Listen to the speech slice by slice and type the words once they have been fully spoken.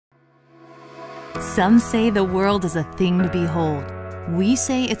Some say the world is a thing to behold. We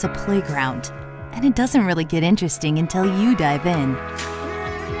say it's a playground, and it doesn't really get interesting until you dive in.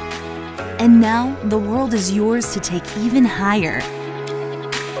 And now, the world is yours to take even higher.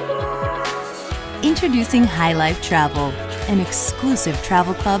 Introducing High Life Travel, an exclusive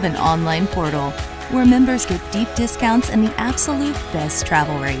travel club and online portal where members get deep discounts and the absolute best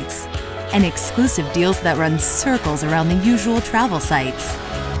travel rates, and exclusive deals that run circles around the usual travel sites.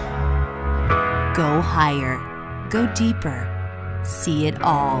 Go higher, go deeper, see it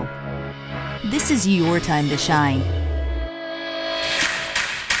all. This is your time to shine.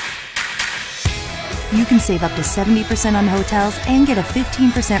 You can save up to 70% on hotels and get a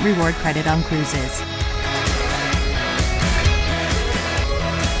 15% reward credit on cruises.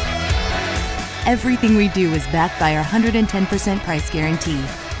 Everything we do is backed by our 110% price guarantee,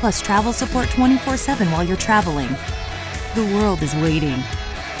 plus travel support 24/7 while you're traveling. The world is waiting.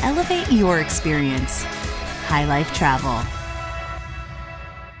 Elevate your experience. High Life Travel.